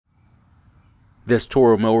This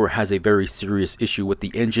Toro mower has a very serious issue with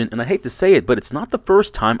the engine, and I hate to say it, but it's not the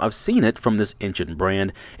first time I've seen it from this engine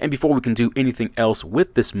brand. And before we can do anything else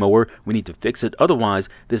with this mower, we need to fix it. Otherwise,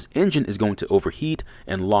 this engine is going to overheat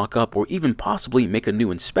and lock up, or even possibly make a new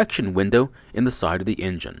inspection window in the side of the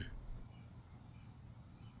engine.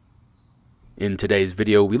 In today's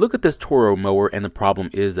video, we look at this Toro mower, and the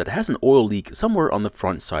problem is that it has an oil leak somewhere on the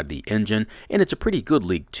front side of the engine, and it's a pretty good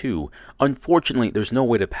leak too. Unfortunately, there's no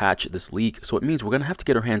way to patch this leak, so it means we're going to have to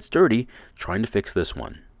get our hands dirty trying to fix this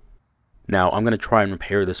one. Now, I'm going to try and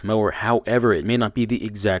repair this mower. However, it may not be the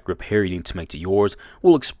exact repair you need to make to yours.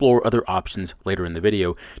 We'll explore other options later in the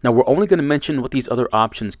video. Now, we're only going to mention what these other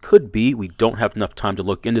options could be. We don't have enough time to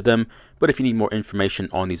look into them, but if you need more information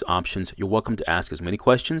on these options, you're welcome to ask as many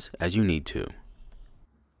questions as you need to.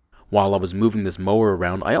 While I was moving this mower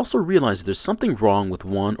around, I also realized there's something wrong with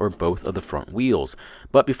one or both of the front wheels.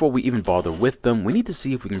 But before we even bother with them, we need to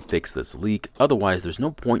see if we can fix this leak. Otherwise, there's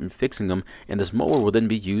no point in fixing them, and this mower will then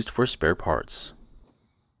be used for spare parts.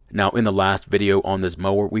 Now, in the last video on this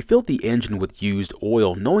mower, we filled the engine with used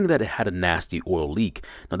oil, knowing that it had a nasty oil leak.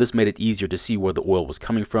 Now, this made it easier to see where the oil was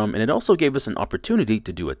coming from, and it also gave us an opportunity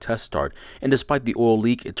to do a test start. And despite the oil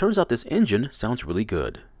leak, it turns out this engine sounds really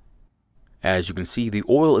good. As you can see, the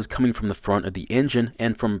oil is coming from the front of the engine,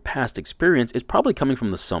 and from past experience, it's probably coming from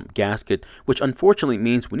the sump gasket, which unfortunately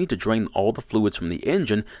means we need to drain all the fluids from the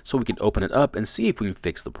engine so we can open it up and see if we can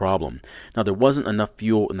fix the problem. Now, there wasn't enough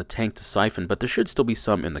fuel in the tank to siphon, but there should still be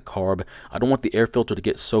some in the carb. I don't want the air filter to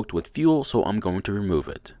get soaked with fuel, so I'm going to remove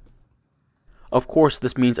it. Of course,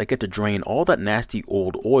 this means I get to drain all that nasty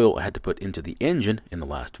old oil I had to put into the engine in the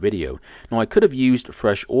last video. Now, I could have used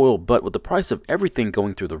fresh oil, but with the price of everything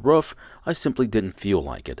going through the roof, I simply didn't feel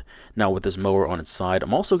like it. Now, with this mower on its side,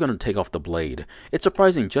 I'm also going to take off the blade. It's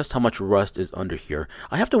surprising just how much rust is under here.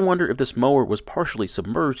 I have to wonder if this mower was partially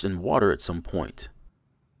submerged in water at some point.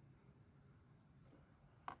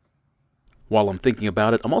 While I'm thinking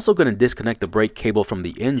about it, I'm also going to disconnect the brake cable from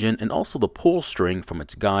the engine and also the pull string from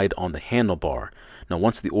its guide on the handlebar. Now,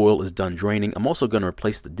 once the oil is done draining, I'm also going to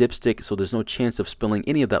replace the dipstick so there's no chance of spilling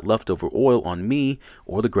any of that leftover oil on me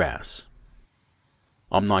or the grass.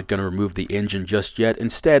 I'm not going to remove the engine just yet.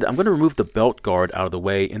 Instead, I'm going to remove the belt guard out of the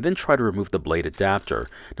way and then try to remove the blade adapter.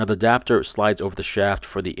 Now, the adapter slides over the shaft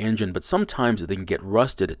for the engine, but sometimes they can get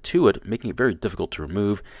rusted to it, making it very difficult to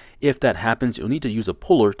remove. If that happens, you'll need to use a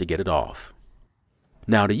puller to get it off.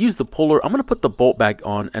 Now, to use the puller, I'm going to put the bolt back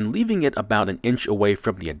on and leaving it about an inch away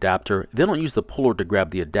from the adapter. Then I'll use the puller to grab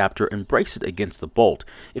the adapter and brace it against the bolt.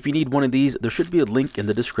 If you need one of these, there should be a link in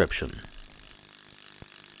the description.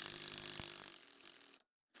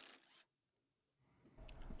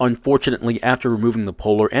 Unfortunately, after removing the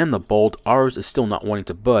puller and the bolt, ours is still not wanting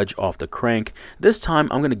to budge off the crank. This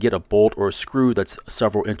time, I'm going to get a bolt or a screw that's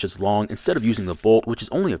several inches long instead of using the bolt, which is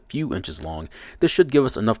only a few inches long. This should give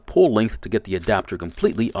us enough pull length to get the adapter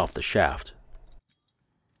completely off the shaft.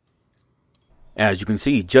 As you can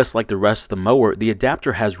see, just like the rest of the mower, the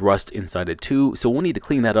adapter has rust inside it too, so we'll need to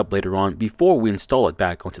clean that up later on before we install it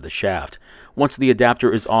back onto the shaft. Once the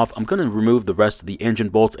adapter is off, I'm going to remove the rest of the engine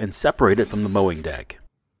bolts and separate it from the mowing deck.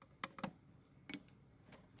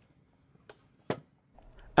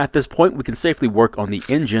 At this point, we can safely work on the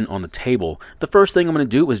engine on the table. The first thing I'm going to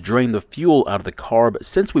do is drain the fuel out of the carb,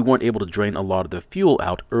 since we weren't able to drain a lot of the fuel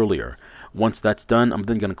out earlier. Once that's done, I'm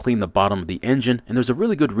then going to clean the bottom of the engine, and there's a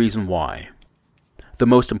really good reason why. The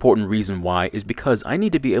most important reason why is because I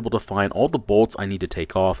need to be able to find all the bolts I need to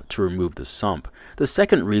take off to remove the sump. The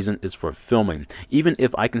second reason is for filming. Even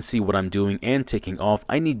if I can see what I'm doing and taking off,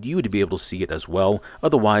 I need you to be able to see it as well,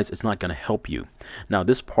 otherwise it's not going to help you. Now,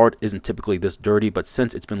 this part isn't typically this dirty, but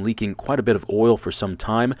since it's been leaking quite a bit of oil for some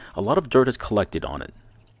time, a lot of dirt has collected on it.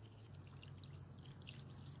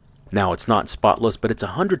 Now, it's not spotless, but it's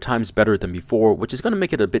 100 times better than before, which is going to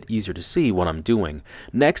make it a bit easier to see what I'm doing.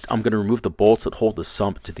 Next, I'm going to remove the bolts that hold the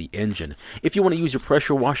sump to the engine. If you want to use your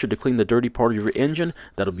pressure washer to clean the dirty part of your engine,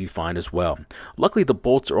 that'll be fine as well. Luckily, the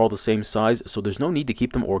bolts are all the same size, so there's no need to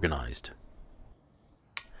keep them organized.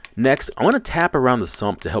 Next, I want to tap around the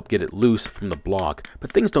sump to help get it loose from the block,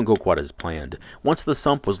 but things don't go quite as planned. Once the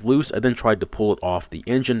sump was loose, I then tried to pull it off the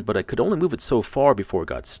engine, but I could only move it so far before it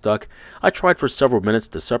got stuck. I tried for several minutes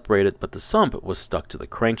to separate it, but the sump was stuck to the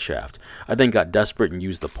crankshaft. I then got desperate and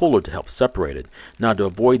used the puller to help separate it. Now, to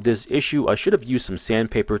avoid this issue, I should have used some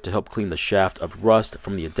sandpaper to help clean the shaft of rust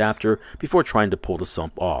from the adapter before trying to pull the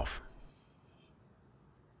sump off.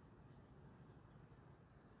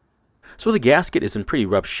 So the gasket is in pretty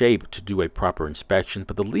rough shape to do a proper inspection,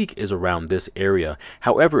 but the leak is around this area.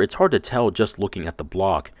 However, it's hard to tell just looking at the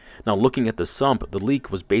block. Now looking at the sump, the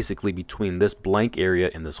leak was basically between this blank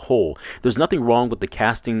area and this hole. There's nothing wrong with the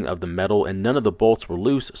casting of the metal and none of the bolts were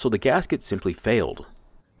loose, so the gasket simply failed.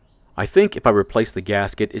 I think if I replace the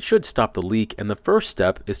gasket, it should stop the leak, and the first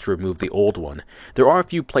step is to remove the old one. There are a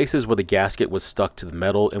few places where the gasket was stuck to the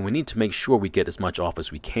metal, and we need to make sure we get as much off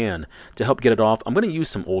as we can. To help get it off, I'm going to use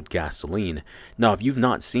some old gasoline. Now, if you've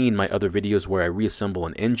not seen my other videos where I reassemble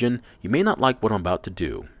an engine, you may not like what I'm about to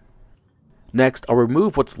do. Next, I'll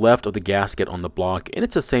remove what's left of the gasket on the block, and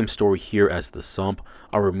it's the same story here as the sump.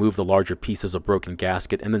 I'll remove the larger pieces of broken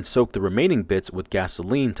gasket and then soak the remaining bits with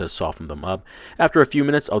gasoline to soften them up. After a few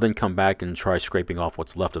minutes, I'll then come back and try scraping off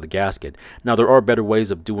what's left of the gasket. Now, there are better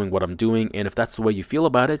ways of doing what I'm doing, and if that's the way you feel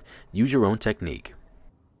about it, use your own technique.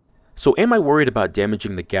 So am I worried about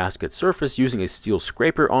damaging the gasket surface using a steel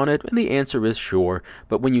scraper on it? And the answer is sure,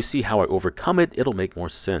 but when you see how I overcome it, it'll make more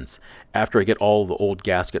sense. After I get all the old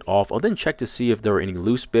gasket off, I'll then check to see if there are any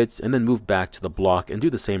loose bits and then move back to the block and do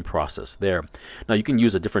the same process there. Now you can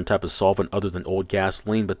use a different type of solvent other than old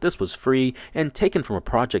gasoline, but this was free and taken from a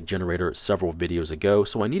project generator several videos ago,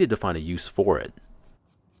 so I needed to find a use for it.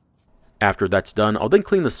 After that's done, I'll then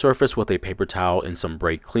clean the surface with a paper towel and some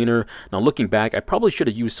brake cleaner. Now looking back, I probably should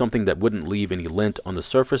have used something that wouldn't leave any lint on the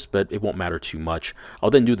surface, but it won't matter too much.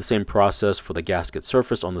 I'll then do the same process for the gasket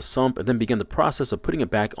surface on the sump and then begin the process of putting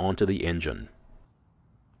it back onto the engine.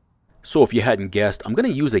 So if you hadn't guessed, I'm going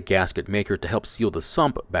to use a gasket maker to help seal the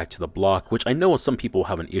sump back to the block, which I know some people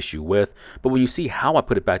have an issue with, but when you see how I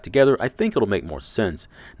put it back together, I think it'll make more sense.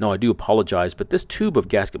 Now I do apologize, but this tube of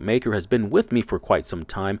gasket maker has been with me for quite some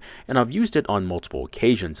time, and I've used it on multiple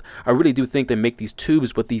occasions. I really do think they make these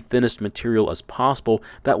tubes with the thinnest material as possible,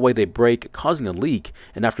 that way they break, causing a leak,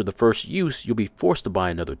 and after the first use, you'll be forced to buy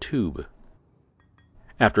another tube.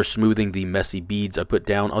 After smoothing the messy beads I put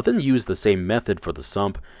down, I'll then use the same method for the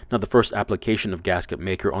sump. Now the first application of gasket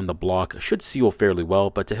maker on the block should seal fairly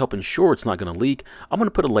well, but to help ensure it's not going to leak, I'm going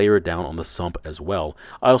to put a layer down on the sump as well.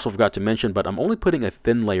 I also forgot to mention, but I'm only putting a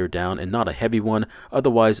thin layer down and not a heavy one,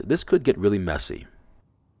 otherwise this could get really messy.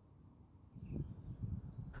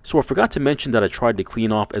 So I forgot to mention that I tried to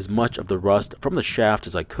clean off as much of the rust from the shaft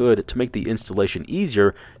as I could to make the installation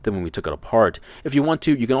easier than when we took it apart. If you want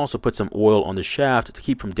to, you can also put some oil on the shaft to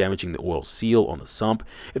keep from damaging the oil seal on the sump.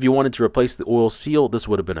 If you wanted to replace the oil seal, this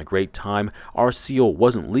would have been a great time. Our seal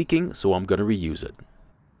wasn't leaking, so I'm going to reuse it.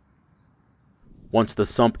 Once the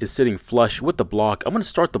sump is sitting flush with the block, I'm going to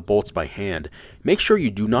start the bolts by hand. Make sure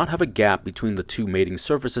you do not have a gap between the two mating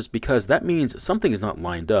surfaces because that means something is not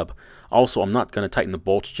lined up. Also, I'm not going to tighten the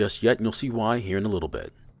bolts just yet, and you'll see why here in a little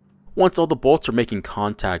bit. Once all the bolts are making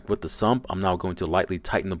contact with the sump, I'm now going to lightly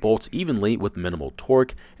tighten the bolts evenly with minimal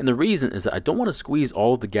torque, and the reason is that I don't want to squeeze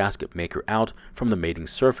all of the gasket maker out from the mating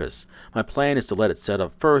surface. My plan is to let it set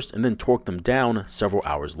up first and then torque them down several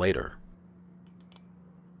hours later.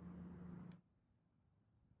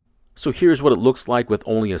 So here's what it looks like with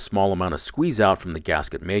only a small amount of squeeze out from the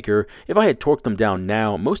gasket maker. If I had torqued them down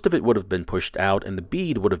now, most of it would have been pushed out and the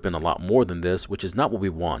bead would have been a lot more than this, which is not what we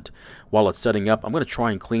want. While it's setting up, I'm going to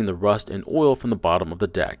try and clean the rust and oil from the bottom of the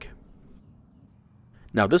deck.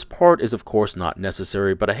 Now this part is of course not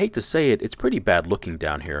necessary, but I hate to say it, it's pretty bad looking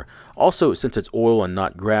down here. Also, since it's oil and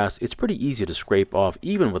not grass, it's pretty easy to scrape off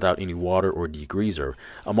even without any water or degreaser.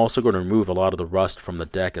 I'm also going to remove a lot of the rust from the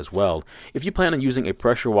deck as well. If you plan on using a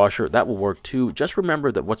pressure washer, that will work too. Just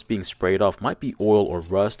remember that what's being sprayed off might be oil or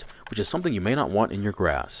rust, which is something you may not want in your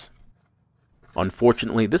grass.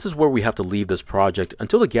 Unfortunately, this is where we have to leave this project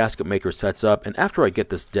until the gasket maker sets up and after I get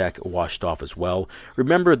this deck washed off as well.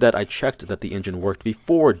 Remember that I checked that the engine worked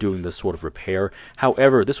before doing this sort of repair.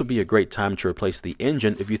 However, this would be a great time to replace the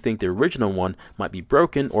engine if you think the original one might be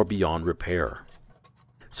broken or beyond repair.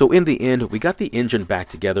 So in the end, we got the engine back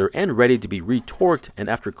together and ready to be retorqued, and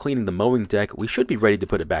after cleaning the mowing deck, we should be ready to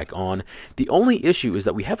put it back on. The only issue is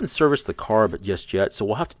that we haven't serviced the carb just yet, so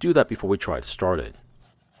we'll have to do that before we try to start it.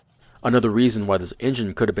 Another reason why this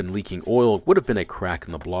engine could have been leaking oil would have been a crack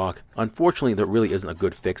in the block. Unfortunately, there really isn't a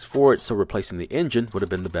good fix for it, so replacing the engine would have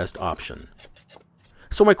been the best option.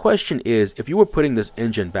 So my question is, if you were putting this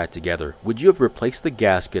engine back together, would you have replaced the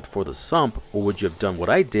gasket for the sump, or would you have done what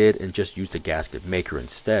I did and just used a gasket maker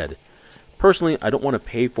instead? Personally, I don't want to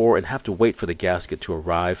pay for and have to wait for the gasket to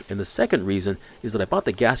arrive, and the second reason is that I bought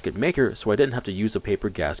the gasket maker so I didn't have to use a paper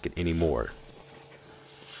gasket anymore.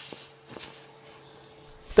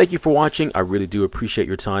 Thank you for watching. I really do appreciate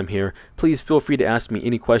your time here. Please feel free to ask me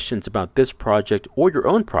any questions about this project or your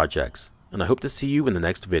own projects, and I hope to see you in the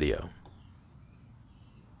next video.